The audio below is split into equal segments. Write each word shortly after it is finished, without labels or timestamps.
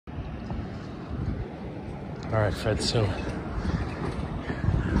All right, Fred, so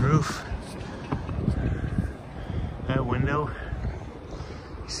roof, that window,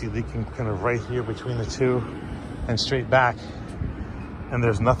 you see leaking kind of right here between the two and straight back, and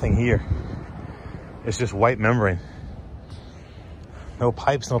there's nothing here. It's just white membrane. No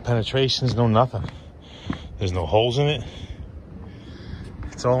pipes, no penetrations, no nothing. There's no holes in it.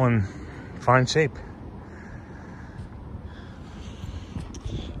 It's all in fine shape.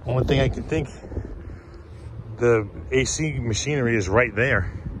 Only thing I can think, the AC machinery is right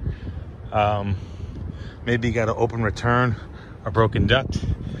there. Maybe you got an open return or broken duct,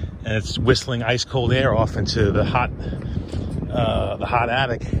 and it's whistling ice cold air off into the hot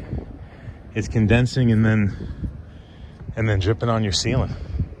attic. It's condensing and then dripping on your ceiling.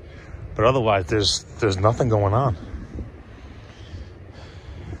 But otherwise, there's nothing going on.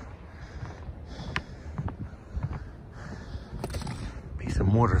 Piece of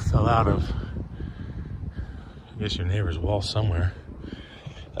mortar fell out of, I guess, your neighbor's wall somewhere.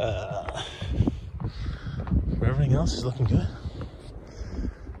 But everything else is looking good.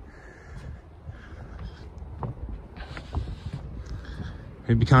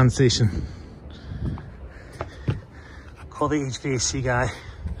 Maybe condensation. Call the HVAC guy,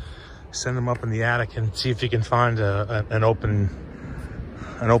 send him up in the attic and see if he can find an open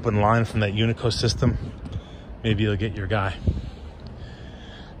line from that Unico system. Maybe he'll get your guy.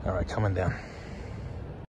 All right, coming down.